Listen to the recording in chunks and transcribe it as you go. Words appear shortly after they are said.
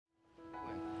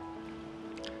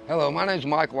Hello, my name is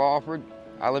Mike Lawford.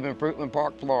 I live in Fruitland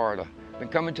Park, Florida. Been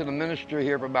coming to the ministry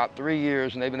here for about 3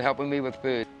 years, and they've been helping me with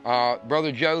food.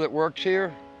 Brother Joe that works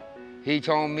here, he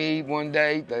told me one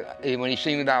day that when he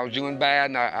seen that I was doing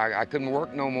bad and I couldn't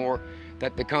work no more,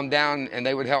 that to come down and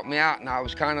they would help me out. And I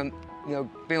was kind of,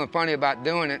 feeling funny about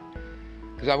doing it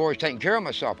because I've always taken care of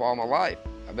myself all my life.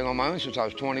 I've been on my own since I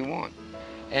was 21.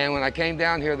 And when I came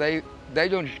down here, they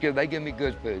don't just they give me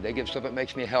good food. They give stuff that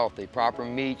makes me healthy, proper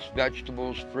meats,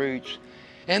 vegetables, fruits,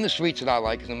 and the sweets that I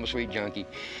like because I'm a sweet junkie.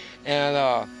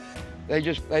 And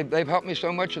they've helped me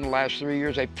so much in the last 3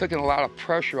 years. They've taken a lot of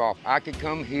pressure off. I could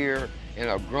come here in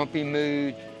a grumpy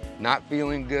mood, not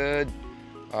feeling good,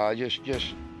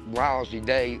 just lousy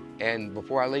day, and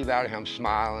before I leave out of here, I'm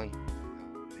smiling.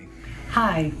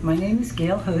 Hi, my name is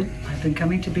Gail Hood. I've been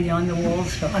coming to Beyond the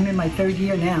Walls, I'm in my 3rd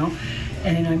year now,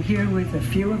 and I'm here with a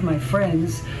few of my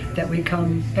friends that we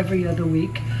come every other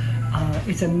week.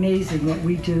 It's amazing what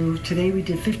we do. Today we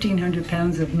did 1,500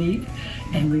 pounds of meat,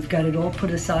 and we've got it all put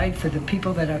aside for the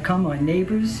people that are come, our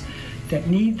neighbors that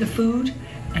need the food,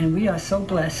 and we are so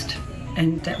blessed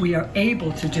and that we are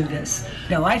able to do this.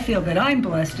 Now I feel that I'm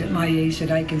blessed at my age that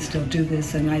I can still do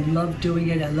this, and I love doing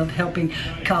it. I love helping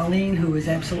Colleen, who is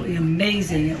absolutely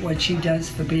amazing at what she does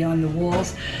for Beyond the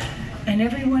Walls, and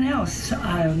everyone else.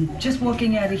 Just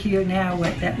walking out of here now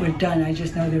that we're done, I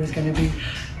just know there was going to be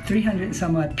 300 and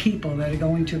some odd people that are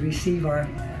going to receive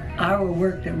our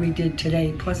work that we did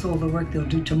today, plus all the work they'll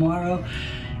do tomorrow.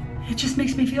 It just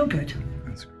makes me feel good.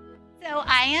 So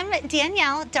I am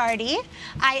Danielle Darty.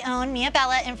 I own Mia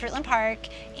Bella in Fruitland Park,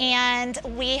 and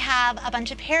we have a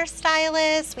bunch of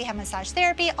hairstylists, we have massage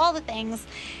therapy, all the things.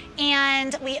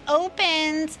 And we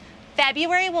opened,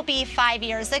 February will be 5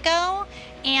 years ago,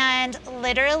 and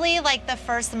literally like the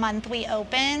first month we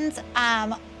opened,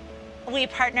 we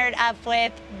partnered up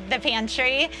with the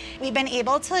pantry. We've been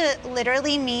able to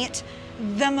literally meet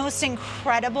the most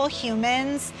incredible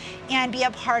humans and be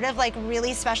a part of like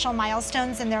really special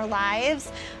milestones in their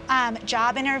lives,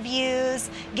 job interviews,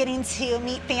 getting to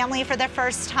meet family for the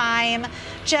first time,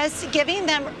 just giving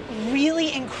them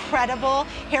really incredible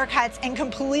haircuts and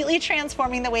completely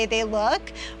transforming the way they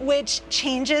look, which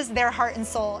changes their heart and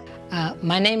soul.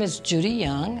 My name is Judy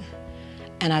Young,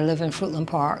 and I live in Fruitland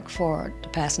Park for the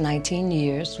past 19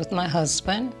 years with my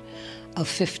husband of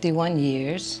 51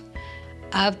 years.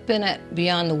 I've been at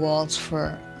Beyond the Walls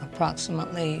for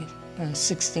approximately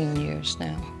 16 years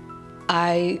now.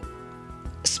 I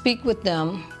speak with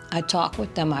them, I talk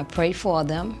with them, I pray for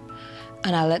them,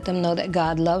 and I let them know that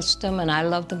God loves them and I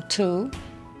love them too.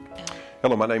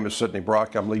 Hello, my name is Sidney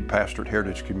Brock. I'm lead pastor at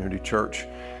Heritage Community Church.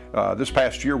 This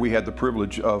past year we had the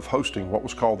privilege of hosting what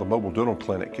was called the Mobile Dental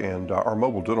Clinic, and our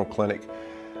Mobile Dental Clinic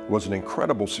was an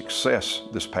incredible success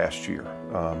this past year.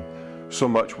 So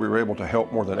much we were able to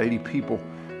help more than 80 people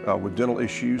with dental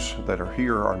issues that are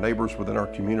here, our neighbors within our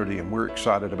community, and we're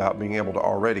excited about being able to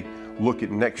already look at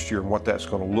next year and what that's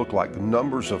going to look like. The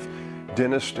numbers of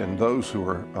dentists and those who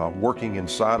are working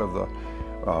inside of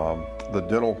the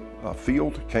dental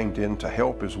field came in to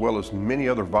help, as well as many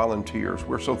other volunteers.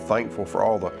 We're so thankful for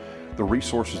all the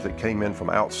resources that came in from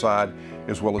outside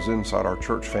as well as inside our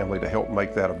church family to help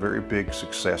make that a very big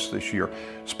success this year.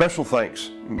 Special thanks,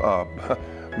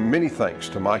 many thanks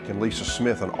to Mike and Lisa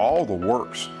Smith and all the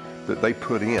works that they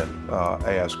put in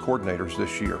as coordinators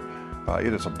this year.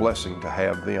 It is a blessing to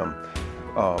have them.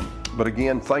 But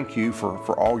again, thank you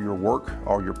for all your work,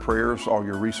 all your prayers, all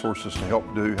your resources to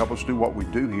help us do what we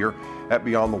do here at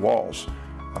Beyond the Walls.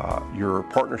 Your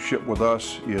partnership with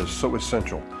us is so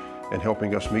essential in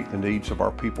helping us meet the needs of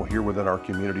our people here within our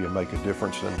community and make a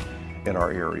difference in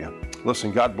our area.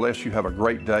 Listen, God bless you. Have a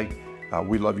great day.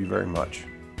 We love you very much.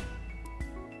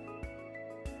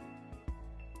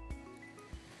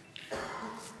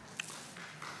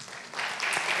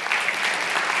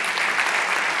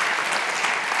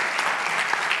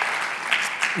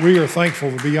 We are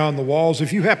thankful for Beyond the Walls.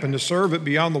 If you happen to serve at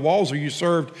Beyond the Walls or you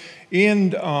served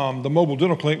in the Mobile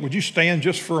Dental Clinic, would you stand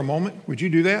just for a moment? Would you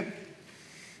do that?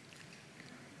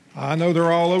 I know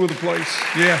they're all over the place.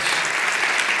 Yes.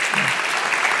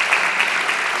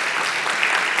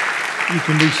 You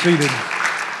can be seated.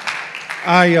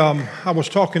 I was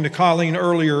talking to Colleen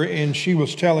earlier, and she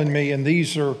was telling me, and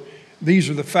these are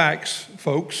the facts,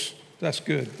 folks. That's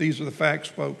good. These are the facts,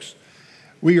 folks.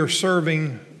 We are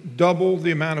serving double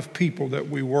the amount of people that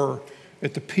we were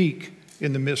at the peak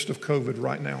in the midst of COVID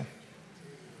right now.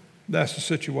 That's the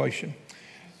situation.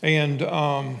 And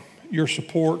your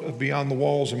support of Beyond the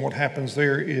Walls and what happens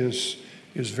there is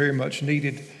very much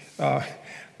needed.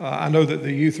 I know that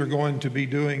the youth are going to be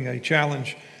doing a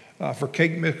challenge for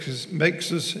cake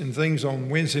mixes and things on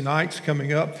Wednesday nights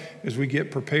coming up as we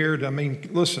get prepared. I mean,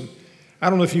 listen, I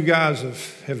don't know if you guys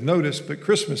have noticed, but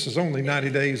Christmas is only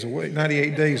 98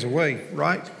 days away,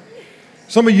 right?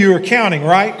 Some of you are counting,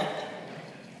 right?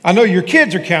 I know your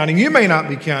kids are counting. You may not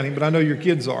be counting, but I know your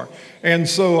kids are. And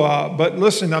so, but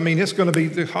listen, I mean, it's going to be,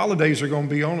 the holidays are going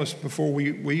to be on us before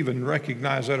we even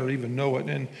recognize that or even know it.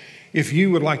 And if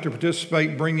you would like to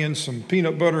participate, bring in some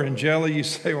peanut butter and jelly. You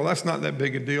say, well, that's not that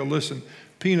big a deal. Listen,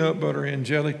 peanut butter and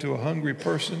jelly to a hungry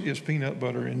person is peanut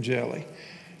butter and jelly.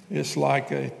 It's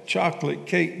like a chocolate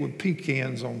cake with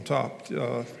pecans on top.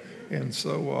 And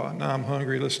so now I'm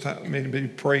hungry. Let's maybe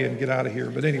pray and get out of here.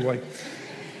 But anyway.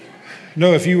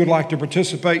 No, if you would like to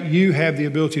participate, you have the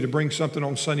ability to bring something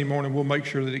on Sunday morning. We'll make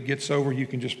sure that it gets over. You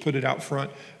can just put it out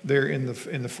front there in the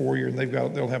foyer, and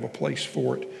they'll have a place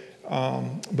for it.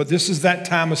 But this is that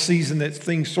time of season that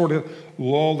things sort of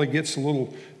lull. It gets a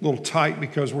little tight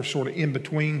because we're sort of in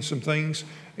between some things,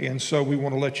 and so we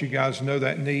want to let you guys know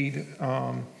that need.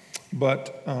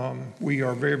 But we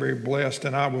are very, very blessed,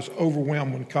 and I was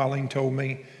overwhelmed when Colleen told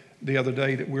me the other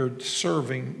day that we're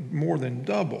serving more than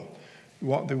double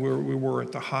what we were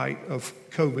at the height of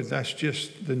COVID. That's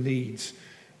just the needs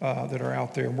that are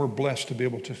out there, and we're blessed to be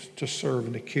able to serve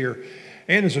and to care.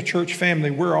 And as a church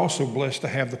family, we're also blessed to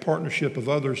have the partnership of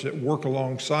others that work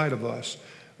alongside of us.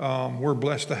 We're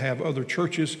blessed to have other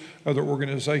churches, other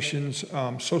organizations,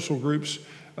 social groups,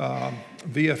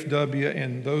 VFW,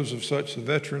 and those of such. The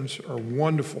veterans are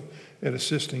wonderful at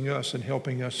assisting us and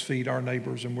helping us feed our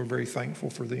neighbors, and we're very thankful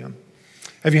for them.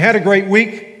 Have you had a great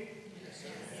week?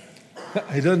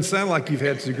 It doesn't sound like you've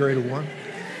had so great a one.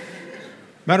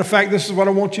 Matter of fact, this is what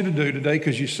I want you to do today,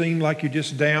 because you seem like you're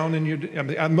just down and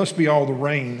it must be all the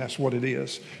rain. That's what it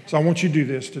is. So I want you to do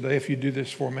this today. If you do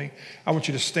this for me, I want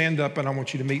you to stand up and I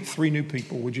want you to meet 3 new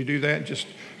people. Would you do that? Just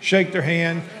shake their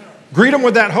hand. Greet them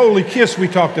with that holy kiss we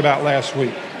talked about last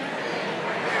week.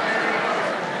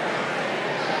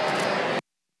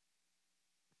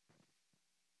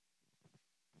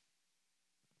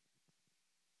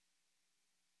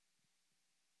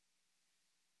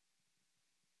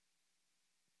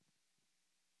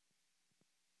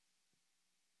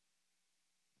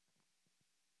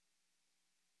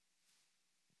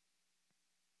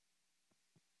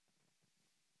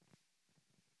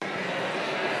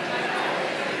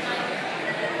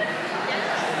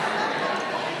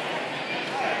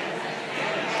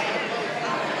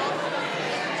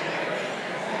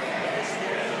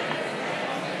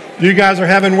 You guys are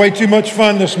having way too much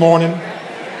fun this morning.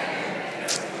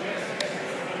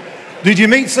 Did you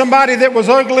meet somebody that was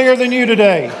uglier than you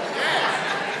today?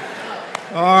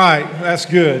 All right, that's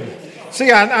good.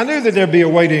 See, I knew that there'd be a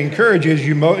way to encourage you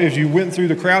as you went through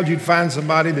the crowd. You'd find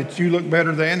somebody that you look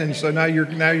better than, and so now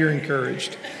you're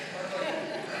encouraged.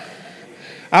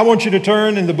 I want you to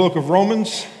turn in the book of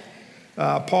Romans,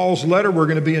 Paul's letter. We're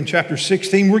going to be in chapter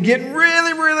 16. We're getting really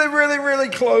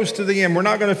close to the end. We're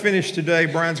not going to finish today.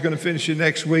 Brian's going to finish it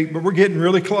next week, but we're getting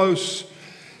really close.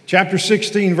 Chapter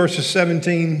 16, verses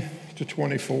 17 to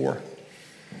 24.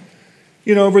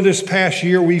 You know, over this past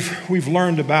year, we've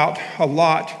learned about a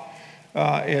lot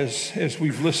as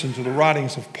we've listened to the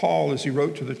writings of Paul as he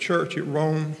wrote to the church at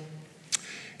Rome.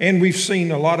 And we've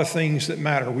seen a lot of things that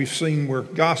matter. We've seen where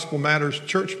gospel matters,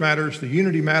 church matters, the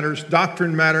unity matters,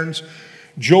 doctrine matters,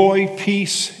 joy,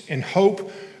 peace, and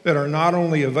hope that are not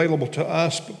only available to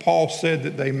us, but Paul said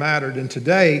that they mattered. And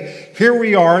today, here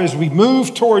we are as we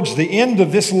move towards the end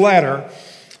of this letter.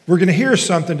 We're going to hear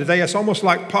something today. It's almost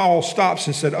like Paul stops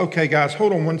and said, okay, guys,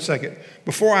 hold on one second.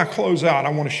 Before I close out, I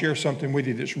want to share something with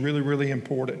you that's really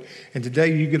important. And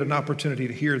today you get an opportunity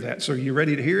to hear that. So are you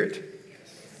ready to hear it?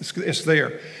 It's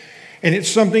there. And it's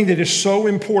something that is so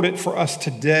important for us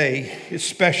today,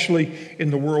 especially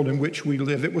in the world in which we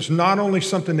live. It was not only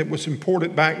something that was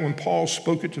important back when Paul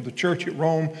spoke it to the church at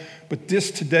Rome, but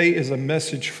this today is a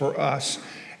message for us.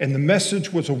 And the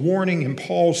message was a warning, and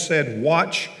Paul said,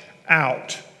 watch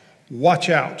out. Watch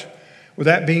out. With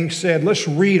that being said, let's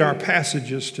read our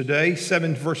passages today,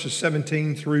 verses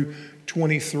 17 through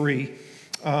 23.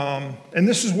 And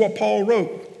this is what Paul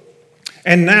wrote.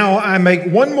 And now I make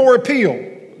one more appeal.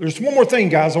 There's one more thing,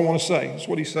 guys, I want to say. That's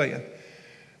what he's saying.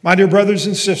 My dear brothers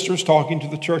and sisters, talking to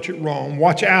the church at Rome,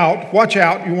 watch out,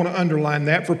 you want to underline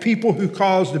that, for people who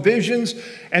cause divisions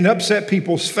and upset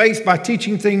people's faith by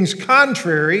teaching things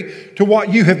contrary to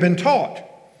what you have been taught.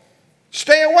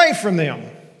 Stay away from them.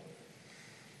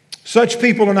 Such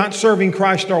people are not serving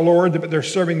Christ our Lord, but they're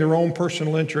serving their own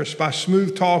personal interests. By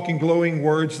smooth talk and glowing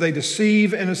words, they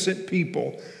deceive innocent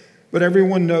people. But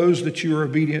everyone knows that you are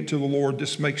obedient to the Lord.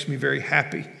 This makes me very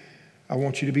happy. I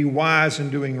want you to be wise in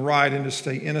doing right and to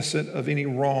stay innocent of any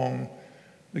wrong.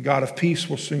 The God of peace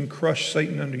will soon crush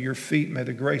Satan under your feet. May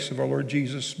the grace of our Lord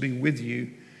Jesus be with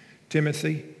you.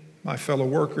 Timothy, my fellow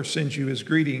worker, sends you his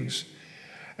greetings,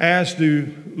 as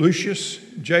do Lucius,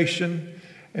 Jason,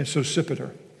 and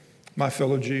Sosipater, my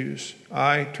fellow Jews.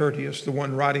 I, Tertius, the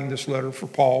one writing this letter for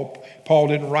Paul. Paul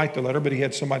didn't write the letter, but he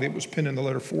had somebody that was penning the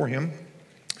letter for him.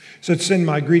 Said, send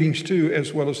my greetings to,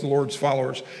 as well as the Lord's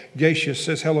followers. Gatius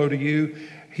says hello to you.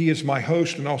 He is my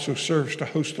host and also serves to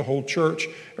host the whole church.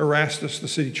 Erastus, the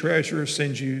city treasurer,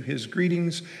 sends you his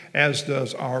greetings, as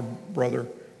does our brother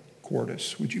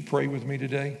Quartus. Would you pray with me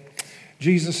today?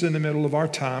 Jesus, in the middle of our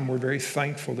time, we're very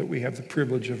thankful that we have the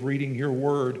privilege of reading your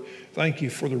word. Thank you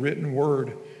for the written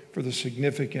word, for the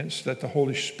significance that the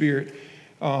Holy Spirit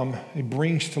it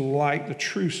brings to light the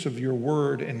truths of your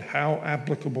word and how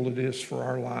applicable it is for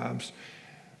our lives.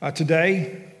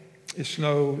 Today, it's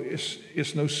no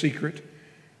secret.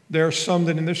 There are some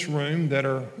that in this room that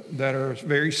are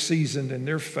very seasoned in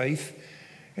their faith.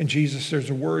 And Jesus,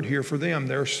 there's a word here for them.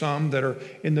 There are some that are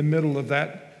in the middle of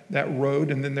that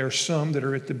road, and then there are some that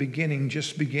are at the beginning,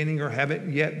 just beginning or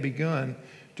haven't yet begun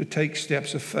to take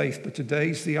steps of faith. But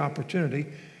today's the opportunity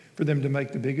for them to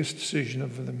make the biggest decision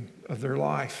of their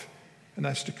life. And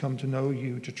that's to come to know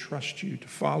you, to trust you, to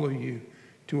follow you,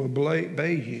 to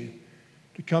obey you,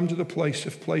 to come to the place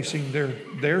of placing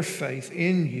their faith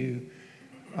in you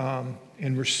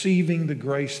and receiving the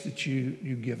grace that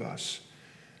you give us.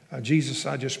 Jesus,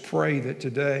 I just pray that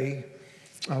today,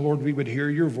 Lord, we would hear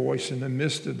your voice in the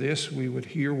midst of this. We would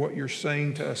hear what you're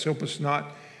saying to us. Help us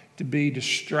not to be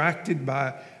distracted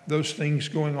by those things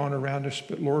going on around us.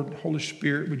 But Lord, Holy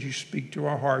Spirit, would you speak to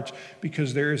our hearts?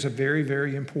 Because there is a very,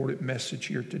 very important message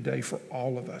here today for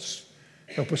all of us.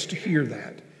 Help us to hear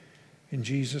that. In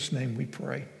Jesus' name we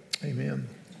pray. Amen.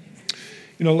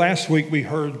 You know, last week we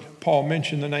heard Paul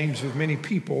mention the names of many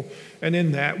people, and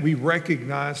in that we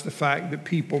recognize the fact that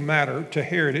people matter.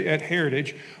 At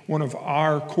Heritage, one of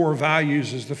our core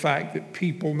values is the fact that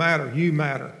people matter. You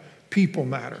matter. People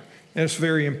matter. That's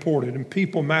very important. And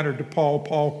people mattered to Paul.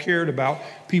 Paul cared about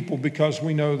people because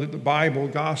we know that the Bible,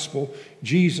 gospel,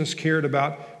 Jesus cared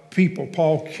about people.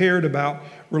 Paul cared about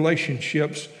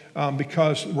relationships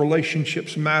because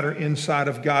relationships matter inside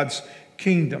of God's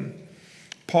kingdom.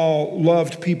 Paul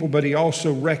loved people, but he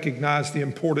also recognized the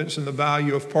importance and the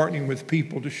value of partnering with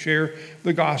people to share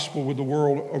the gospel with the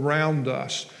world around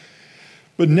us.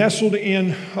 But nestled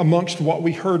in amongst what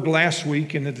we heard last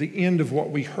week and at the end of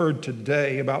what we heard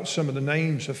today about some of the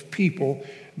names of people,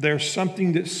 there's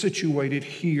something that's situated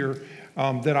here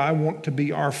that I want to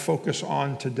be our focus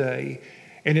on today.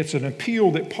 And it's an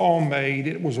appeal that Paul made.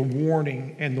 It was a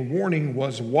warning, and the warning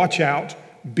was, watch out,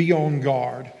 be on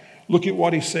guard. Look at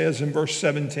what he says in verse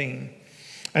 17.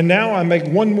 And now I make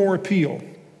one more appeal.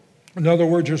 In other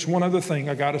words, there's one other thing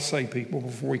I got to say, people,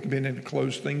 before we begin to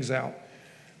close things out.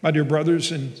 My dear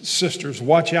brothers and sisters,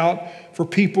 watch out for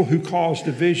people who cause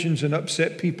divisions and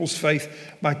upset people's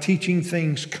faith by teaching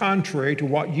things contrary to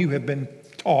what you have been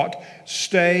taught.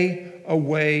 Stay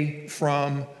away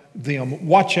from them.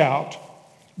 Watch out.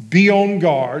 Be on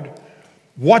guard.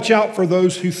 Watch out for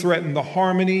those who threaten the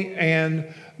harmony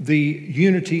and the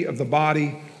unity of the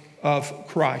body of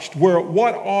Christ.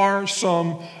 What are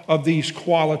some of these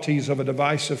qualities of a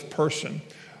divisive person?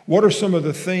 What are some of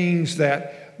the things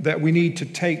that we need to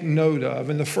take note of?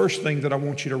 And the first thing that I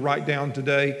want you to write down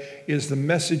today is the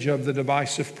message of the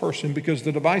divisive person, because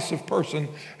the divisive person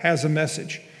has a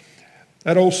message.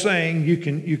 That old saying, you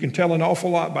can tell an awful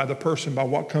lot by the person by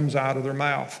what comes out of their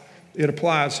mouth. It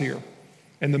applies here.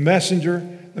 And the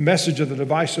message of the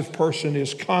divisive person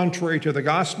is contrary to the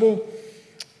gospel,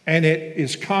 and it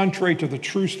is contrary to the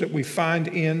truths that we find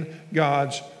in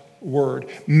God's word.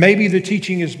 Maybe the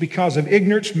teaching is because of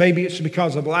ignorance. Maybe it's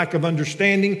because of lack of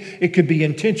understanding. It could be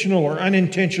intentional or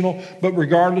unintentional. But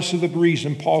regardless of the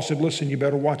reason, Paul said, listen, you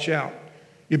better watch out.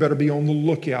 You better be on the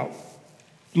lookout.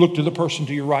 Look to the person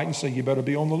to your right and say, you better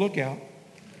be on the lookout.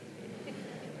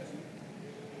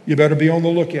 You better be on the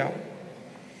lookout.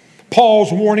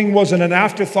 Paul's warning wasn't an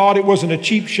afterthought. It wasn't a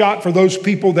cheap shot for those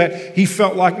people that he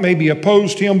felt like maybe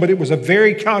opposed him, but it was a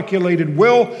very calculated,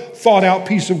 well thought out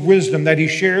piece of wisdom that he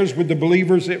shares with the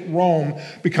believers at Rome,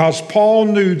 because Paul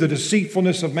knew the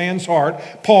deceitfulness of man's heart.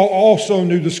 Paul also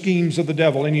knew the schemes of the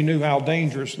devil, and he knew how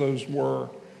dangerous those were.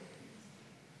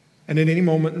 And at any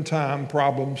moment in time,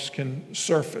 problems can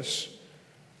surface.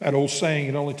 That old saying,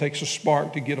 it only takes a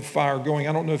spark to get a fire going.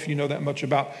 I don't know if you know that much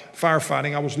about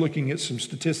firefighting. I was looking at some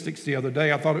statistics the other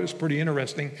day. I thought it was pretty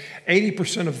interesting.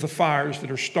 80% of the fires that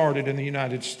are started in the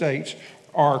United States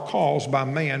are caused by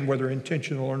man, whether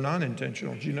intentional or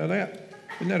non-intentional. Did you know that?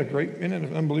 Isn't that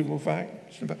an unbelievable fact?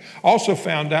 I also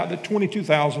found out that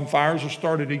 22,000 fires are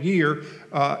started a year,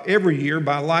 every year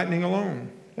by lightning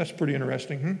alone. That's pretty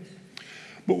interesting.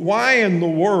 But why in the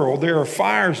world there are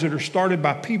fires that are started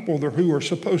by people who are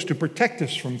supposed to protect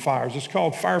us from fires? It's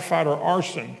called firefighter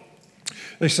arson.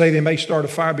 They say they may start a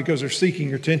fire because they're seeking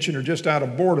your attention or just out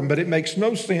of boredom, but it makes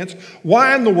no sense.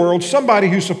 Why in the world somebody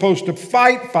who's supposed to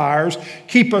fight fires,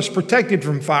 keep us protected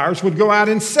from fires, would go out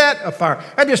and set a fire?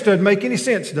 That just doesn't make any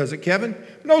sense, does it, Kevin?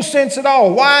 No sense at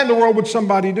all. Why in the world would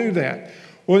somebody do that?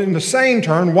 Well, in the same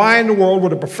turn, why in the world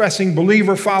would a professing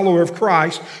believer, follower of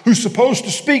Christ, who's supposed to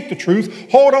speak the truth,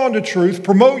 hold on to truth,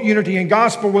 promote unity and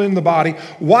gospel within the body,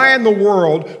 why in the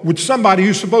world would somebody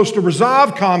who's supposed to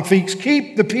resolve conflicts,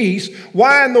 keep the peace,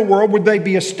 why in the world would they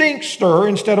be a stink stirrer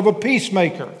instead of a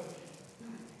peacemaker?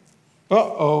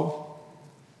 Uh-oh.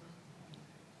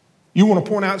 You want to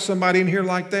point out somebody in here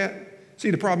like that?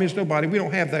 See, the problem is we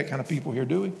don't have that kind of people here,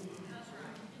 do we?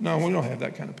 No, we don't have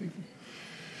that kind of people.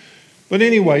 But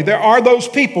anyway, there are those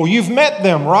people. You've met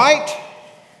them, right?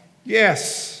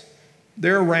 Yes,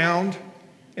 they're around.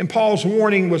 And Paul's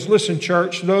warning was, listen,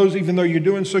 church, those, even though you're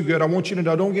doing so good, I want you to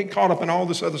know, don't get caught up in all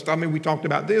this other stuff. I mean, we talked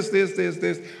about this.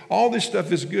 All this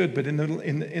stuff is good. But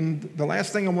in the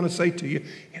last thing I want to say to you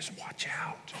is watch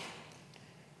out.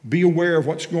 Be aware of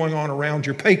what's going on around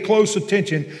you. Pay close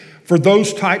attention for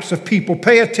those types of people.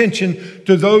 Pay attention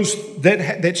to those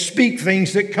that speak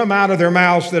things that come out of their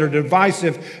mouths that are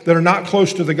divisive, that are not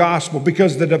close to the gospel.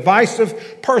 Because the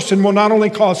divisive person will not only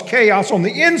cause chaos on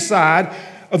the inside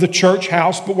of the church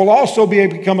house, but will also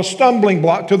become a stumbling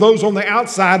block to those on the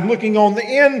outside looking on the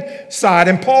inside.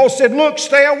 And Paul said, look,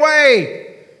 stay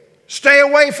away. Stay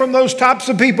away from those types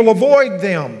of people. Avoid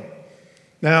them.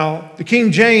 Now, the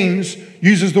King James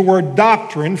uses the word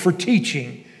doctrine for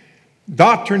teaching.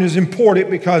 Doctrine is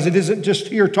important because it isn't just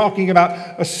here talking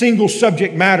about a single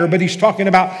subject matter, but he's talking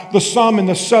about the sum and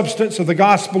the substance of the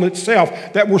gospel itself,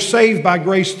 that we're saved by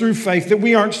grace through faith, that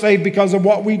we aren't saved because of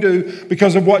what we do,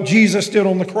 because of what Jesus did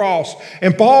on the cross.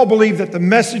 And Paul believed that the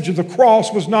message of the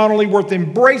cross was not only worth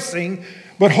embracing,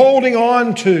 but holding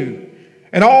on to,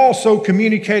 and also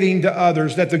communicating to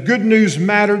others that the good news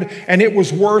mattered and it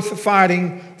was worth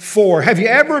fighting for. Have you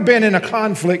ever been in a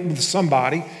conflict with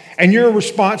somebody and their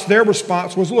response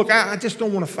was, look, I just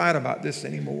don't want to fight about this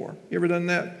anymore? You ever done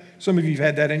that? Some of you have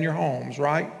had that in your homes,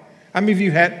 right? How many of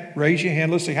you had, raise your hand,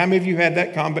 let's see, how many of you had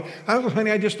that comment?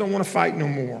 Honey, I just don't want to fight no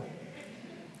more.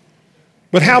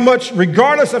 But how much,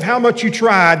 regardless of how much you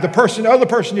tried, the other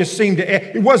person just seemed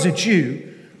to, it wasn't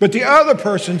you, but the other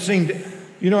person seemed to,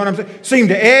 you know what I'm saying? Seemed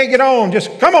to egg it on.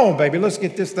 Just, come on, baby, let's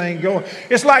get this thing going.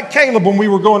 It's like Caleb when we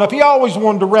were growing up. He always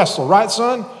wanted to wrestle, right,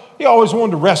 son? He always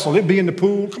wanted to wrestle. It'd be in the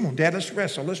pool. Come on, Dad, let's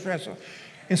wrestle.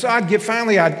 And so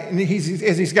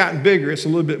as he's gotten bigger, it's a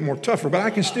little bit more tougher, but I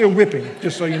can still whip him,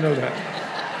 just so you know that.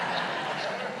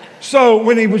 So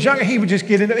when he was younger, he would just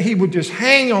he would just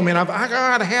hang on me, and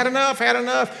I had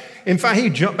enough. In fact,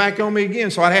 he'd jump back on me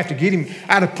again, so I'd have to get him.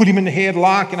 I'd have put him in the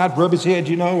headlock, and I'd rub his head,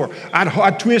 or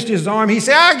I'd twist his arm. He'd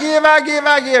say, I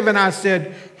give. And I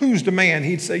said, who's the man?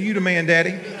 He'd say, you the man,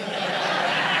 Daddy.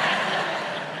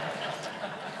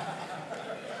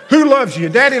 Who loves you?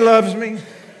 Daddy loves me.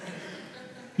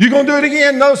 You gonna do it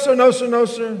again? No,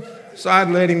 sir. So I'd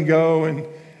let him go, and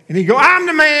he'd go, I'm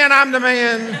the man.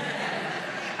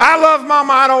 I love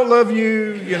Mama, I don't love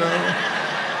you,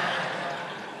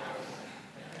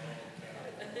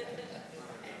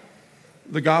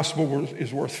 The gospel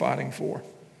is worth fighting for.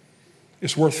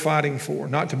 It's worth fighting for,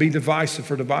 not to be divisive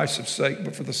for divisive sake,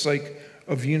 but for the sake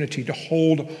of unity, to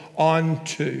hold on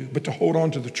to. But to hold on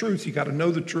to the truth, you got to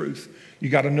know the truth. You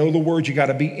got to know the word. You got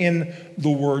to be in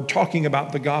the word. Talking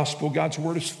about the gospel, God's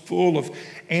word is full of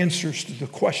answers to the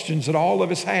questions that all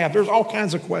of us have. There's all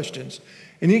kinds of questions.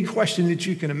 And any question that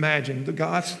you can imagine, the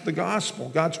gospel,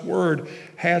 God's word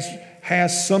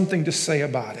has something to say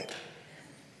about it.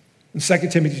 In 2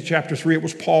 Timothy chapter 3, it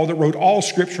was Paul that wrote, all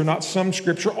scripture, not some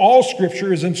scripture, all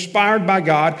scripture is inspired by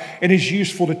God and is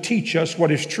useful to teach us what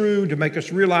is true, to make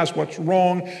us realize what's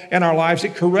wrong in our lives.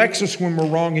 It corrects us when we're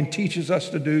wrong and teaches us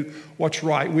to do what's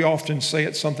right. We often say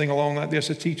it something along like this.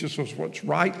 It teaches us what's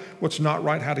right, what's not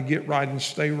right, how to get right and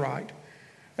stay right.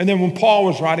 And then when Paul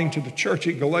was writing to the church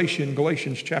at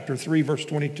Galatians chapter 3, verse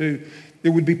 22, it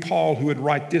would be Paul who would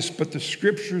write this, but the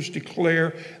scriptures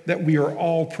declare that we are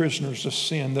all prisoners of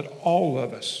sin, that all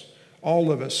of us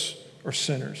are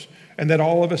sinners, and that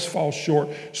all of us fall short.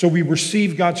 So we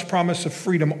receive God's promise of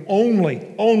freedom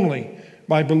only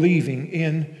by believing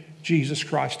in Jesus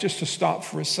Christ. Just to stop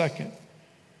for a second.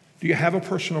 Do you have a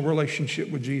personal relationship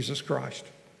with Jesus Christ?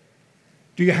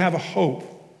 Do you have a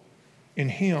hope in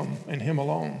Him and Him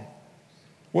alone?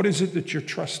 What is it that you're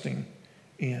trusting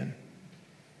in?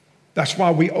 That's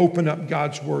why we open up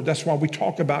God's Word. That's why we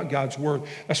talk about God's Word.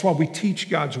 That's why we teach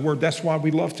God's Word. That's why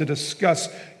we love to discuss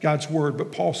God's Word.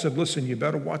 But Paul said, listen, you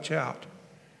better watch out.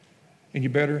 And you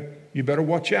better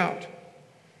watch out.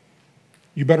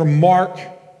 You better mark,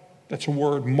 that's a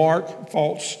word, mark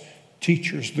false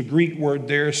teachers. The Greek word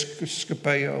there is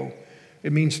skopeo.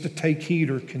 It means to take heed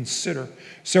or consider.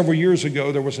 Several years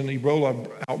ago, there was an Ebola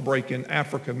outbreak in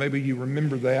Africa. Maybe you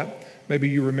remember that. Maybe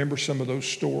you remember some of those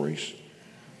stories.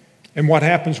 And what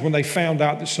happens when they found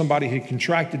out that somebody had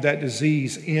contracted that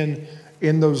disease in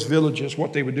those villages,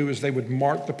 what they would do is they would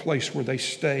mark the place where they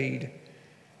stayed.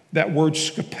 That word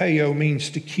skopeo means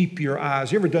to keep your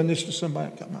eyes. You ever done this to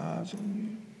somebody? Got my eyes on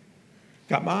you.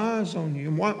 Got my eyes on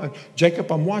you.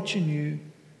 Jacob, I'm watching you.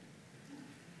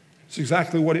 It's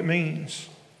exactly what it means.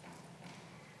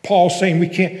 Paul's saying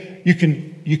you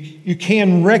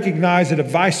can recognize a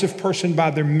divisive person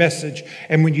by their message.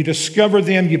 And when you discover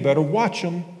them, you better watch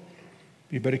them.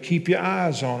 You better keep your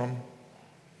eyes on them.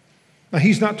 Now,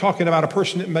 he's not talking about a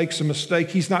person that makes a mistake.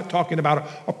 He's not talking about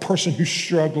a person who's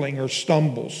struggling or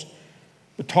stumbles.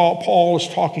 But Paul is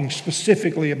talking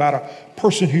specifically about a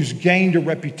person who's gained a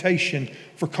reputation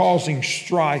for causing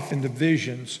strife and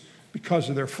divisions because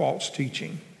of their false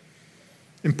teaching.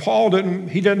 And Paul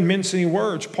doesn't mince any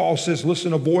words. Paul says,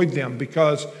 listen, avoid them,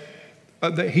 because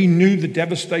he knew the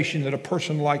devastation that a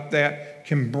person like that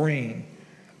can bring.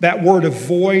 That word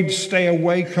avoid, stay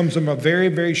away, comes from a very,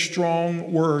 very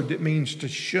strong word that means to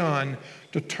shun,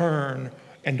 to turn,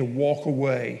 and to walk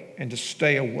away, and to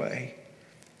stay away.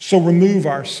 So remove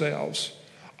ourselves.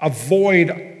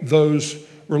 Avoid those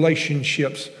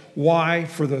relationships. Why?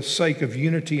 For the sake of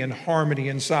unity and harmony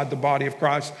inside the body of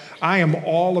Christ. I am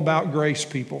all about grace,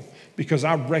 people, because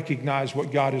I recognize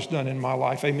what God has done in my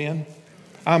life. Amen?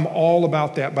 I'm all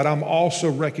about that, but I'm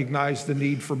also recognize the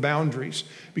need for boundaries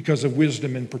because of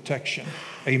wisdom and protection.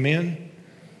 Amen?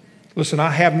 Listen,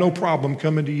 I have no problem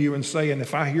coming to you and saying,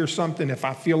 if I hear something, if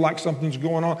I feel like something's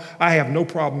going on, I have no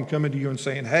problem coming to you and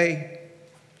saying, hey,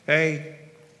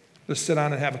 let's sit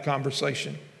down and have a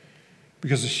conversation.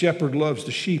 Because the shepherd loves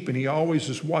the sheep, and he always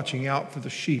is watching out for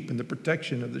the sheep and the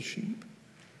protection of the sheep.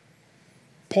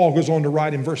 Paul goes on to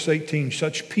write in verse 18,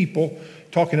 such people,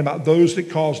 talking about those that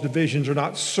cause divisions, are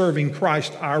not serving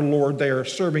Christ our Lord. They are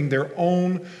serving their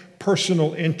own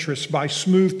personal interests. By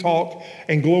smooth talk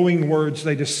and glowing words,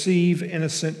 they deceive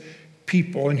innocent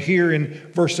people. And here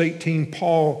in verse 18,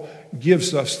 Paul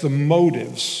gives us the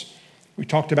motives. We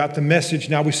talked about the message.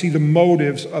 Now we see the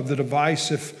motives of the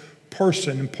divisive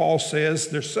person. And Paul says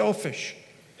they're selfish.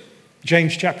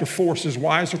 James chapter 4 says,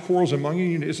 why is there quarrels among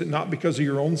you? Is it not because of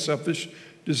your own selfish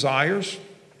desires?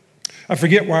 I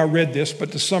forget where I read this,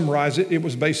 but to summarize it, it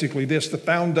was basically this. The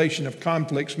foundation of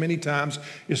conflicts many times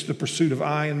is the pursuit of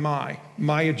I and my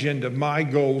agenda, my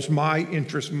goals, my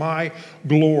interests, my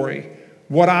glory.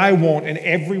 What I want, and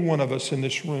every one of us in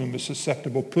this room is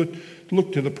susceptible.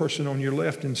 Look to the person on your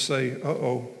left and say,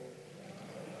 uh-oh.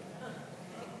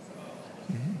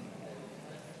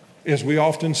 As we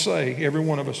often say, every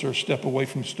one of us are a step away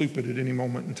from stupid at any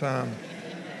moment in time.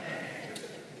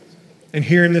 And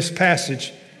here in this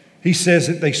passage, he says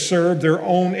that they serve their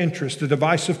own interest. The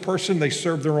divisive person, they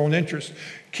serve their own interest.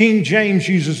 King James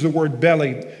uses the word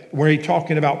belly where he's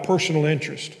talking about personal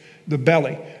interest, the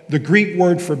belly. The Greek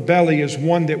word for belly is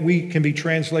one that we can be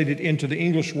translated into the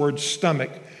English word stomach.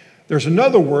 There's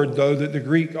another word, though, that the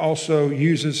Greek also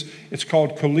uses. It's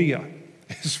called kolia.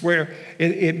 It's where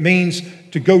it means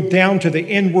to go down to the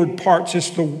inward parts.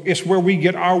 It's where we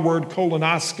get our word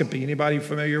colonoscopy. Anybody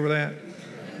familiar with that?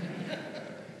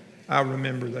 I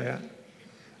remember that.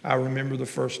 I remember the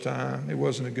first time. It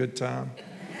wasn't a good time.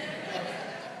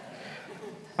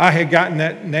 I had gotten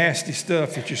that nasty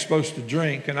stuff that you're supposed to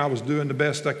drink, and I was doing the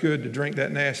best I could to drink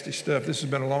that nasty stuff. This has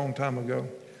been a long time ago.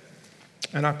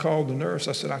 And I called the nurse.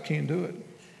 I said, I can't do it.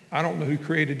 I don't know who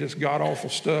created this god-awful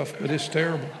stuff, but it's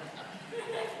terrible.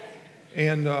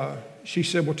 And she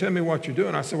said, well, tell me what you're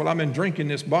doing. I said, well, I've been drinking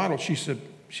this bottle. She said,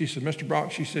 Mr.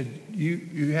 Brock, she said,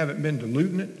 you haven't been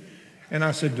diluting it? And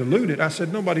I said, dilute it? I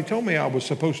said, nobody told me I was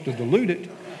supposed to dilute it.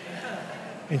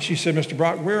 And she said, Mr.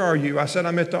 Brock, where are you? I said,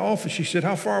 I'm at the office. She said,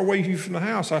 how far away are you from the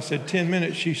house? I said, 10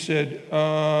 minutes. She said,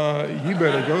 you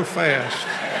better go fast.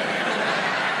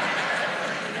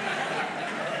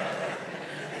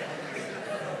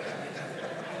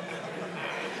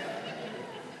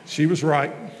 She was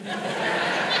right.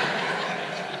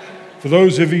 For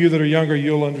those of you that are younger,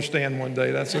 you'll understand one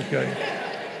day. That's okay.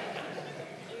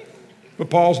 But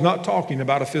Paul's not talking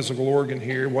about a physical organ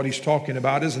here. What he's talking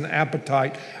about is an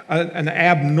appetite, an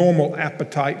abnormal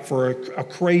appetite for a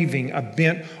craving, a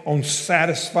bent on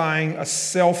satisfying a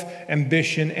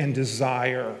self-ambition and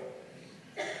desire.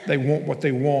 They want what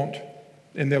they want,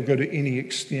 and they'll go to any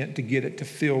extent to get it, to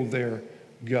fill their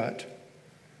gut.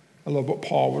 I love what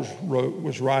Paul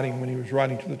was writing when he was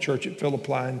writing to the church at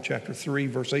Philippi in chapter 3,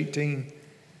 verse 18.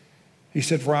 He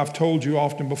said, "For I've told you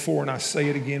often before, and I say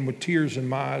it again with tears in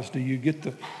my eyes." Do you get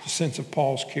the sense of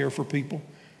Paul's care for people?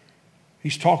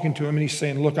 He's talking to him and he's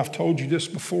saying, "Look, I've told you this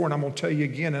before, and I'm going to tell you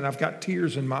again, and I've got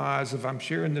tears in my eyes if I'm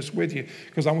sharing this with you,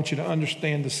 because I want you to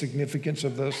understand the significance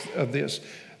of this,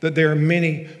 that there are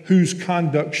many whose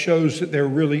conduct shows that they're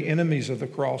really enemies of the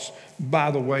cross,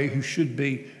 by the way, who should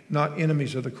be not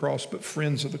enemies of the cross, but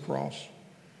friends of the cross.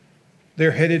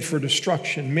 They're headed for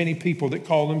destruction. Many people that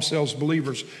call themselves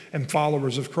believers and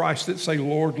followers of Christ that say,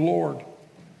 'Lord, Lord.'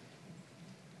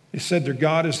 It said their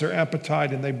God is their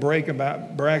appetite, and they brag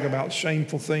about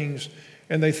shameful things,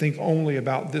 and they think only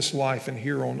about this life and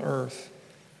here on earth."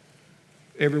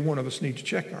 Every one of us need to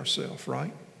check ourselves,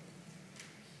 right?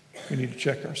 We need to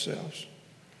check ourselves.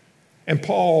 And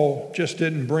Paul just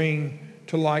didn't bring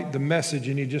to light the message,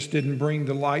 and he just didn't bring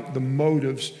to light the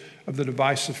motives of the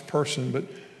divisive person, but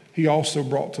he also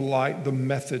brought to light the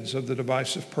methods of the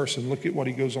divisive person. Look at what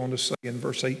he goes on to say in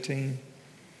verse 18.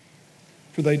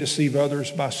 "For they deceive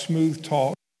others by smooth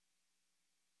talk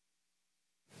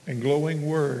and glowing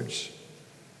words.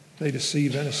 They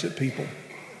deceive innocent people."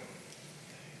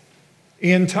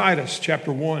 In Titus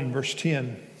chapter 1, verse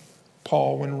 10,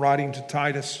 Paul, when writing to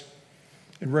Titus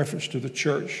in reference to the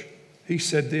church, he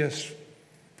said this,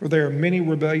 "For there are many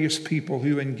rebellious people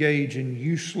who engage in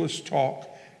useless talk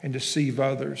and deceive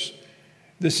others.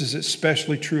 This is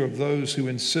especially true of those who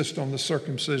insist on the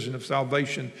circumcision of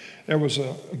salvation." There was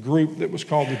a group that was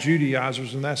called the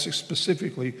Judaizers, and that's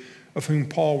specifically of whom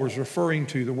Paul was referring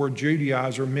to. The word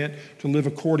Judaizer meant to live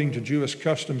according to Jewish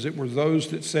customs. It were those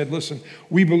that said, "Listen,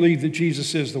 we believe that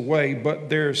Jesus is the way, but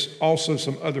there's also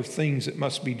some other things that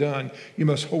must be done. You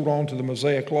must hold on to the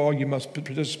Mosaic law. You must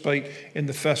participate in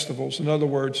the festivals." In other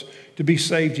words, to be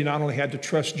saved, you not only had to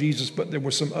trust Jesus, but there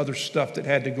was some other stuff that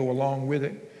had to go along with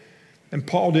it. And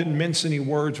Paul didn't mince any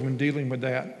words when dealing with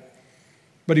that.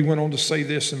 But he went on to say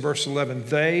this in verse 11,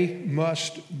 "They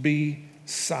must be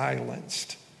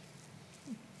silenced."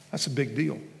 That's a big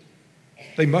deal.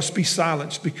 They must be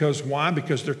silenced because why?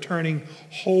 Because they're turning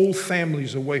whole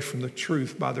families away from the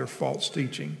truth by their false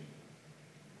teaching.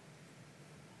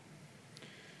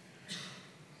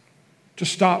 To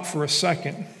stop for a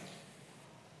second,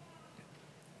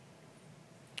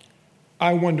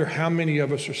 I wonder how many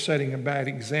of us are setting a bad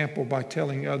example by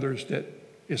telling others that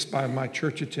it's by my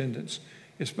church attendance,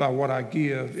 it's by what I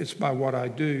give, it's by what I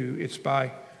do, it's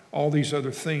by all these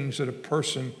other things that a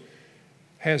person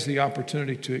has the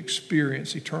opportunity to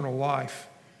experience eternal life.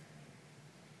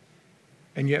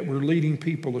 And yet we're leading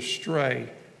people astray,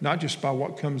 not just by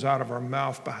what comes out of our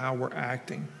mouth, but how we're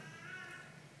acting.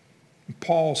 And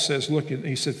Paul says, look,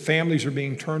 he said, families are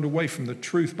being turned away from the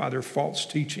truth by their false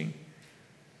teaching.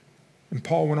 And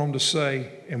Paul went on to say,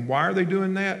 and why are they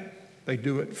doing that? They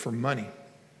do it for money.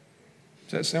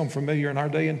 Does that sound familiar in our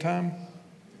day and time?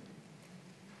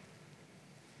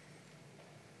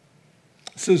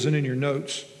 This isn't in your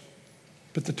notes,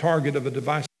 but the target of a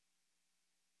device.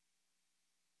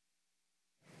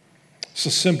 It's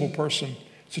a simple person.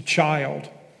 It's a child.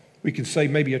 We can say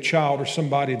maybe a child or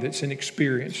somebody that's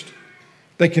inexperienced.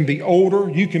 They can be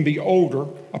older. You can be older,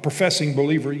 a professing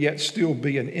believer, yet still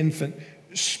be an infant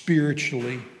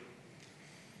spiritually.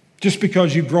 Just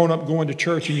because you've grown up going to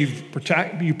church and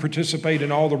you participate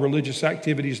in all the religious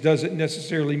activities doesn't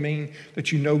necessarily mean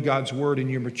that you know God's word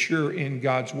and you're mature in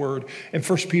God's word. In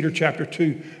 1 Peter chapter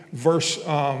 2, verse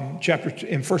 1,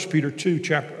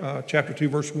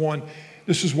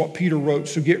 this is what Peter wrote.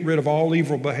 "So get rid of all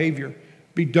evil behavior.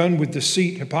 Be done with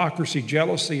deceit, hypocrisy,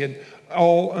 jealousy, and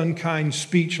all unkind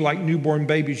speech. Like newborn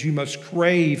babies, you must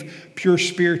crave pure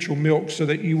spiritual milk so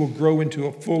that you will grow into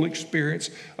a full experience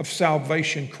of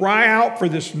salvation. Cry out for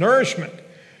this nourishment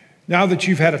now that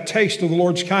you've had a taste of the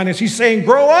Lord's kindness." He's saying,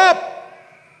 grow up.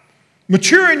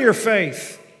 Mature in your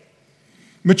faith.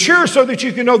 Mature so that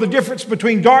you can know the difference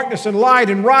between darkness and light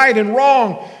and right and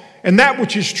wrong and that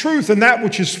which is truth and that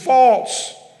which is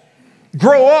false.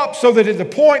 Grow up so that at the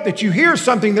point that you hear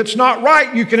something that's not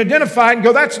right, you can identify it and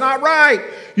go, that's not right.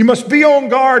 You must be on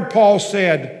guard, Paul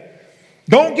said.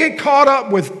 Don't get caught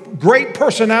up with great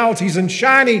personalities and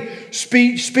shiny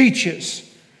speeches,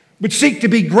 but seek to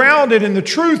be grounded in the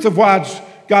truth of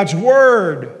God's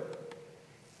word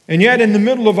And yet in the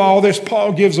middle of all this,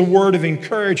 Paul gives a word of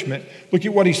encouragement. Look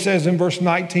at what he says in verse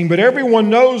 19. But everyone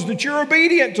knows that you're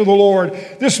obedient to the Lord.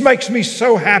 This makes me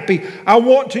so happy. I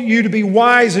want you to be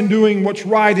wise in doing what's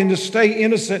right and to stay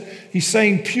innocent. He's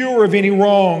saying pure of any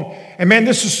wrong. And man,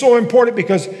 this is so important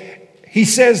because he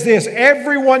says this,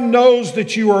 everyone knows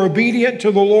that you are obedient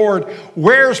to the Lord.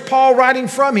 Where's Paul writing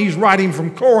from? He's writing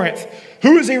from Corinth.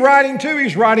 Who is he writing to?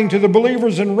 He's writing to the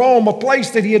believers in Rome, a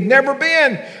place that he had never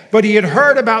been, but he had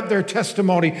heard about their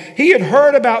testimony. He had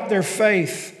heard about their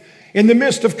faith in the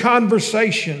midst of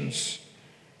conversations.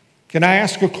 Can I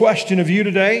ask a question of you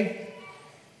today?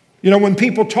 You know, when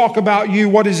people talk about you,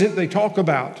 what is it they talk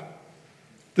about?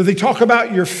 Do they talk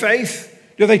about your faith?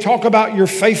 Do they talk about your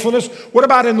faithfulness? What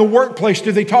about in the workplace?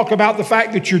 Do they talk about the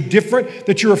fact that you're different,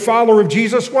 that you're a follower of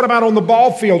Jesus? What about on the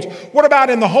ball fields? What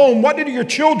about in the home? What did your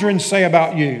children say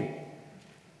about you?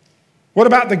 What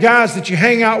about the guys that you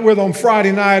hang out with on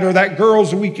Friday night or that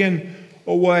girls' weekend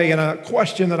away? And a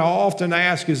question that I often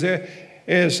ask is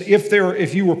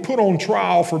if you were put on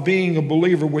trial for being a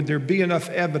believer, would there be enough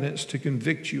evidence to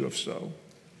convict you of so?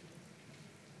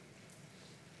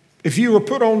 If you were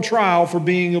put on trial for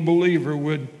being a believer,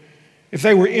 if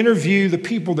they were to interview the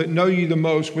people that know you the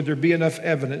most, would there be enough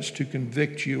evidence to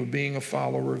convict you of being a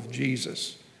follower of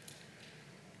Jesus?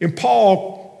 And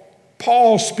Paul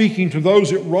speaking to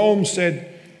those at Rome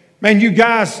said, man, you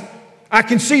guys, I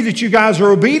can see that you guys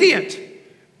are obedient.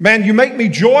 Man, you make me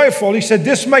joyful. He said,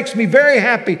 this makes me very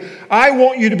happy. I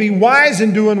want you to be wise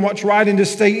in doing what's right and to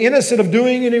stay innocent of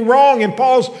doing any wrong. And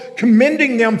Paul's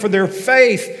commending them for their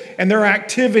faith and their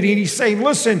activity. And he's saying,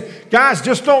 listen, guys,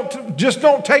 just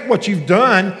don't take what you've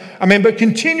done. But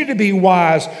continue to be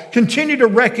wise. Continue to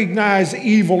recognize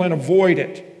evil and avoid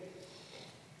it.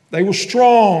 They were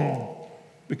strong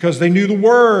because they knew the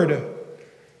word.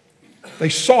 They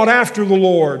sought after the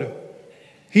Lord.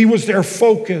 He was their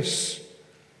focus.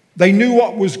 They knew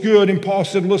what was good, and Paul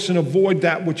said, listen, avoid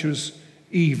that which is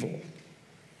evil.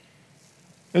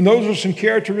 And those are some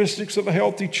characteristics of a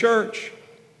healthy church.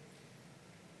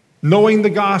 Knowing the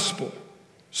gospel,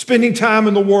 spending time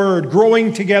in the Word,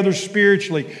 growing together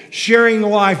spiritually, sharing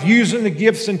life, using the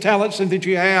gifts and talents that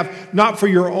you have, not for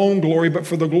your own glory, but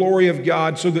for the glory of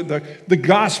God, so that the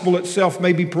gospel itself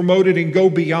may be promoted and go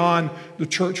beyond the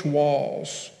church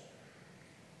walls.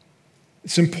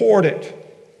 It's important.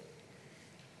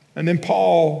 And then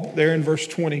Paul, there in verse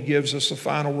 20, gives us a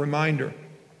final reminder.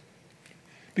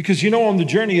 Because, on the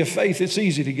journey of faith, it's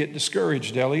easy to get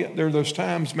discouraged, Elliot. There are those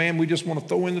times, man, we just want to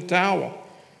throw in the towel.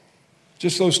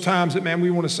 Just those times that, man, we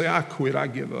want to say, I quit, I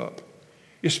give up.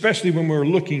 Especially when we're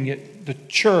looking at the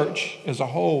church as a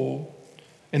whole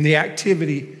and the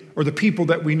activity or the people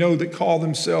that we know that call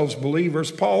themselves believers.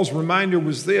 Paul's reminder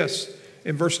was this.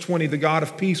 In verse 20, the God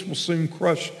of peace will soon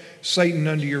crush Satan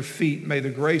under your feet. May the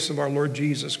grace of our Lord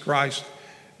Jesus Christ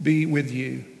be with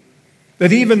you.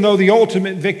 That even though the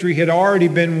ultimate victory had already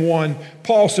been won,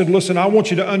 Paul said, listen, I want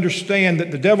you to understand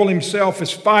that the devil himself is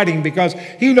fighting because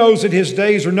he knows that his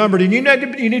days are numbered. And you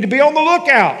need to be on the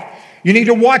lookout. You need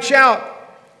to watch out.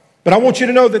 But I want you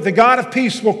to know that the God of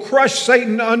peace will crush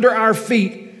Satan under our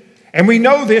feet. And we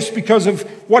know this because of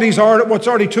what's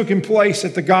already taken place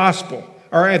at the gospel.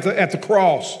 Or at the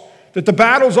cross, that the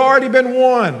battle's already been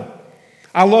won.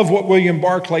 I love what William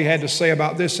Barclay had to say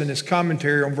about this in his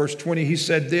commentary on verse 20. He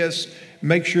said this,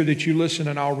 make sure that you listen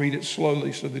and I'll read it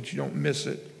slowly so that you don't miss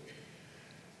it.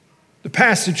 The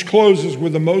passage closes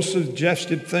with the most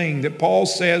suggestive thing that Paul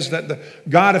says that the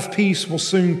God of peace will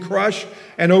soon crush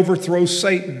and overthrow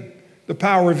Satan, the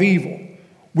power of evil.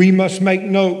 We must make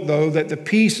note, though, that the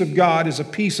peace of God is a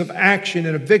peace of action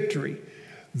and a victory.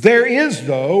 There is,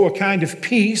 though, a kind of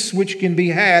peace which can be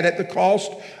had at the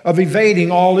cost of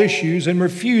evading all issues and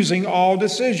refusing all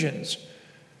decisions.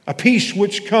 A peace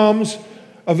which comes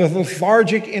of a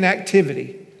lethargic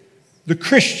inactivity. The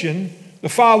Christian, the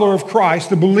follower of Christ,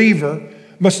 the believer,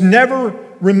 must never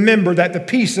remember that the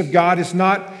peace of God is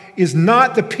not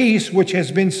the peace which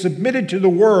has been submitted to the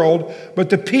world, but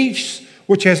the peace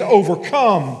which has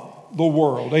overcome the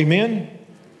world. Amen?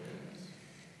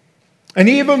 And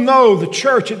even though the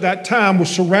church at that time was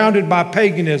surrounded by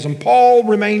paganism, Paul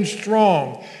remained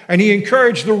strong. And he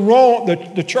encouraged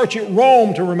the church at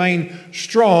Rome to remain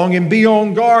strong and be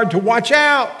on guard, to watch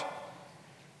out.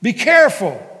 Be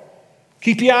careful.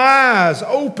 Keep your eyes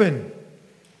open.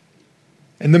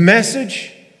 And the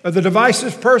message of the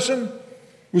divisive person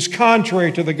was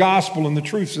contrary to the gospel and the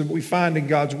truths that we find in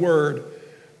God's word.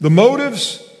 The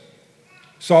motives,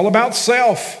 it's all about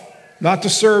self. Not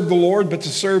to serve the Lord, but to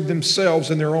serve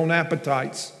themselves and their own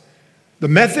appetites. The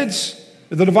methods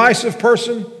of the divisive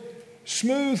person,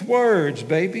 smooth words,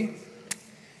 baby.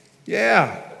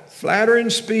 Yeah, Flattering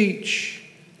speech.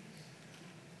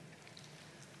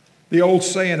 The old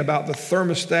saying about the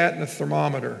thermostat and the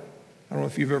thermometer. I don't know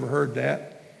if you've ever heard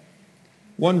that.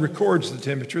 One records the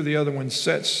temperature, the other one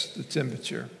sets the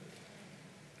temperature.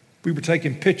 We were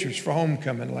taking pictures for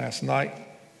homecoming last night.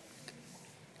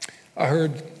 I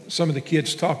heard some of the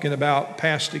kids talking about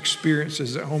past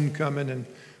experiences at homecoming and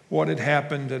what had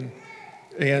happened.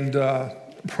 And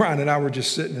Brian and I were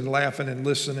just sitting and laughing and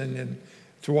listening and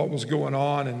to what was going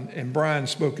on. And Brian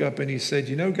spoke up and he said,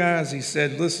 you know, guys, he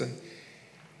said, listen,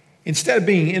 instead of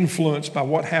being influenced by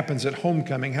what happens at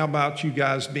homecoming, how about you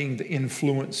guys being the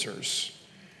influencers?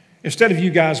 Instead of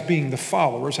you guys being the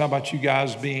followers, how about you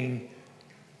guys being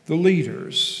the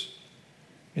leaders?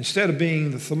 Instead of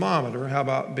being the thermometer, how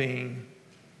about being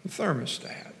the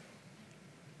thermostat?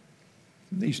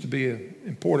 It needs to be an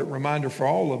important reminder for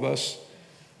all of us,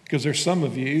 because there's some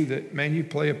of you that, man, you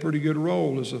play a pretty good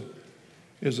role as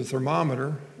a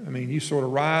thermometer. I mean, you sort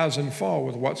of rise and fall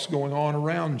with what's going on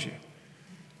around you.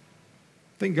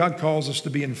 I think God calls us to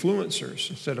be influencers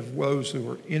instead of those who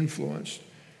are influenced,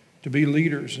 to be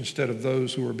leaders instead of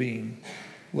those who are being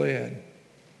led.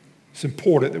 It's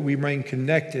important that we remain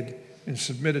connected and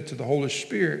submitted to the Holy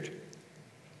Spirit.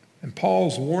 And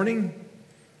Paul's warning,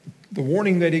 the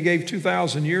warning that he gave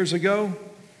 2,000 years ago,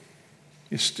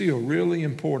 is still really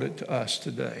important to us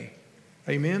today.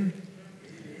 Amen?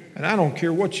 And I don't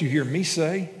care what you hear me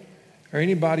say or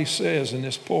anybody says in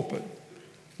this pulpit.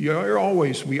 We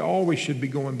always should be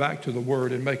going back to the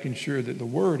Word and making sure that the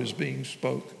Word is being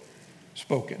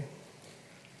spoken.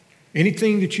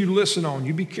 Anything that you listen on,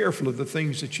 you be careful of the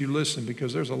things that you listen,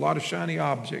 because there's a lot of shiny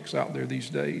objects out there these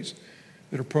days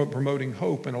that are promoting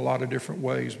hope in a lot of different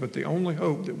ways. But the only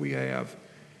hope that we have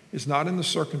is not in the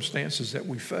circumstances that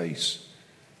we face.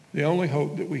 The only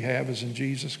hope that we have is in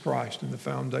Jesus Christ and the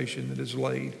foundation that is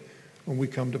laid when we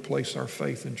come to place our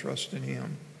faith and trust in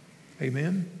Him.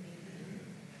 Amen?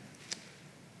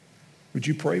 Would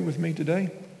you pray with me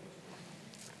today?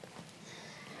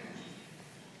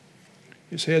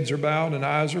 His heads are bowed and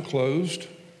eyes are closed.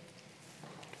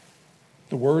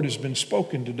 The word has been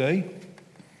spoken today.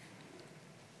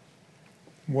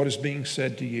 What is being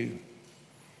said to you?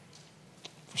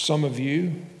 For some of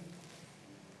you,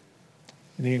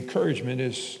 and the encouragement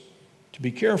is to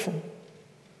be careful.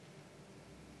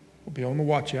 Be on the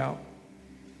watch out.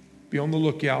 Be on the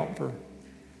lookout for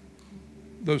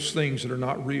those things that are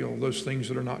not real, those things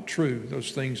that are not true,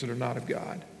 those things that are not of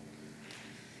God.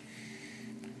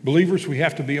 Believers, we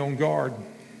have to be on guard,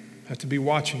 have to be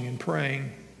watching and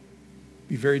praying,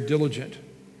 be very diligent,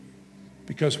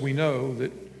 because we know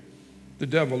that the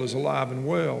devil is alive and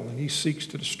well, and he seeks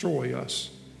to destroy us.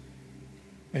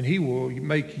 And he will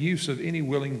make use of any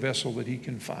willing vessel that he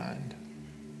can find.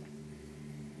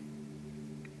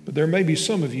 But there may be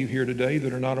some of you here today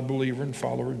that are not a believer and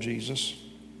follower of Jesus.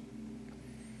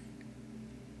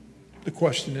 The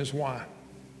question is why?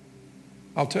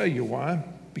 I'll tell you why.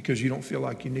 Because you don't feel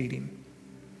like you need Him.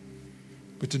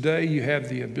 But today you have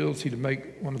the ability to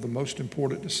make one of the most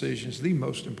important decisions, the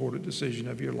most important decision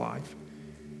of your life.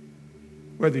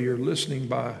 Whether you're listening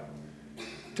by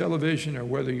television or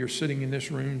whether you're sitting in this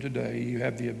room today, you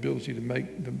have the ability to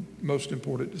make the most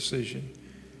important decision.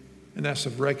 And that's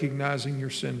of recognizing your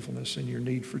sinfulness and your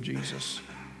need for Jesus.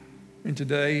 And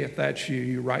today, if that's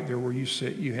you, right there where you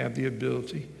sit, you have the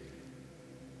ability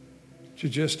to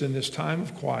just in this time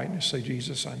of quietness say,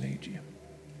 Jesus, I need you.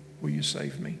 Will you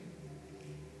save me?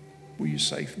 Will you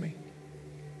save me?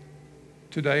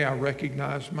 Today I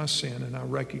recognize my sin and I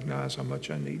recognize how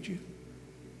much I need you.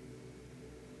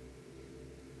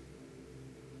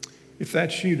 If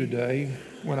that's you today,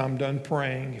 when I'm done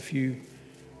praying, if you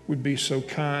would be so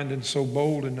kind and so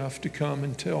bold enough to come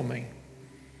and tell me,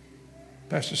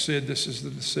 Pastor Sid, this is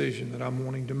the decision that I'm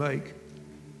wanting to make.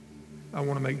 I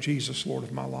want to make Jesus Lord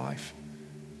of my life.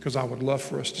 Because I would love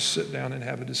for us to sit down and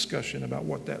have a discussion about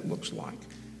what that looks like,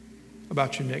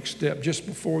 about your next step. Just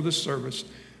before this service,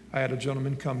 I had a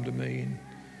gentleman come to me and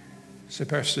say,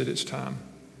 Pastor Sid, it's time.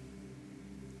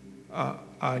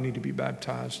 I need to be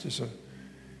baptized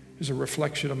as a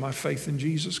reflection of my faith in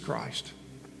Jesus Christ.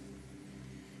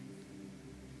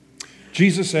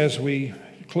 Jesus, as we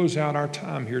close out our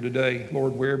time here today,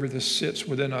 Lord, wherever this sits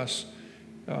within us,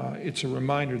 it's a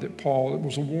reminder that Paul, it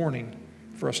was a warning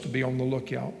for us to be on the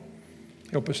lookout.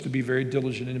 Help us to be very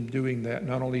diligent in doing that,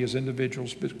 not only as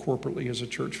individuals, but corporately as a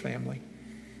church family.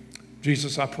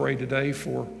 Jesus, I pray today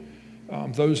for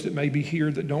those that may be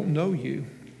here that don't know you.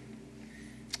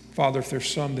 Father, if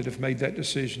there's some that have made that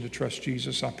decision to trust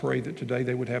Jesus, I pray that today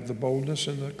they would have the boldness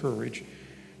and the courage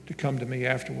to come to me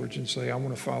afterwards and say, I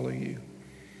want to follow you.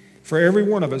 For every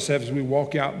one of us, as we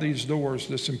walk out these doors,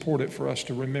 it's important for us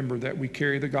to remember that we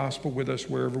carry the gospel with us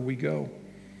wherever we go,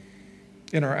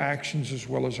 in our actions as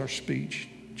well as our speech.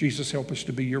 Jesus, help us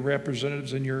to be your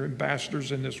representatives and your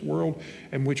ambassadors in this world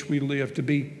in which we live, to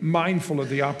be mindful of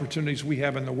the opportunities we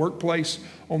have in the workplace,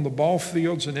 on the ball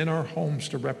fields, and in our homes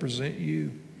to represent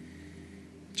you.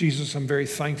 Jesus, I'm very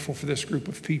thankful for this group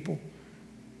of people,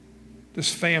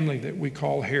 this family that we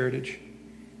call Heritage.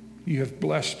 You have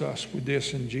blessed us with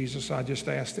this, and Jesus, I just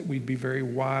ask that we'd be very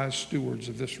wise stewards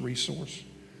of this resource.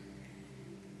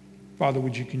 Father,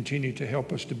 would you continue to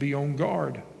help us to be on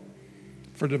guard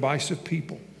for divisive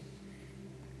people?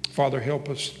 Father, help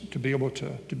us to be able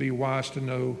to be wise to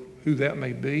know who that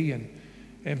may be,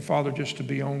 and Father, just to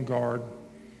be on guard.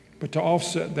 But to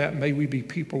offset that, may we be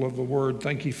people of the word.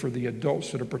 Thank you for the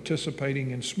adults that are participating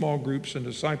in small groups and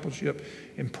discipleship,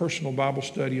 in personal Bible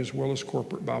study as well as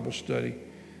corporate Bible study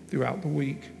throughout the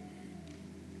week.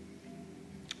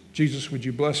 Jesus, would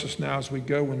you bless us now as we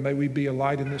go, and may we be a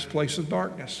light in this place of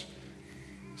darkness,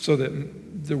 so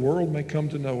that the world may come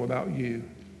to know about you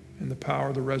and the power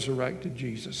of the resurrected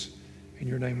Jesus. In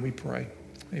your name we pray.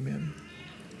 Amen.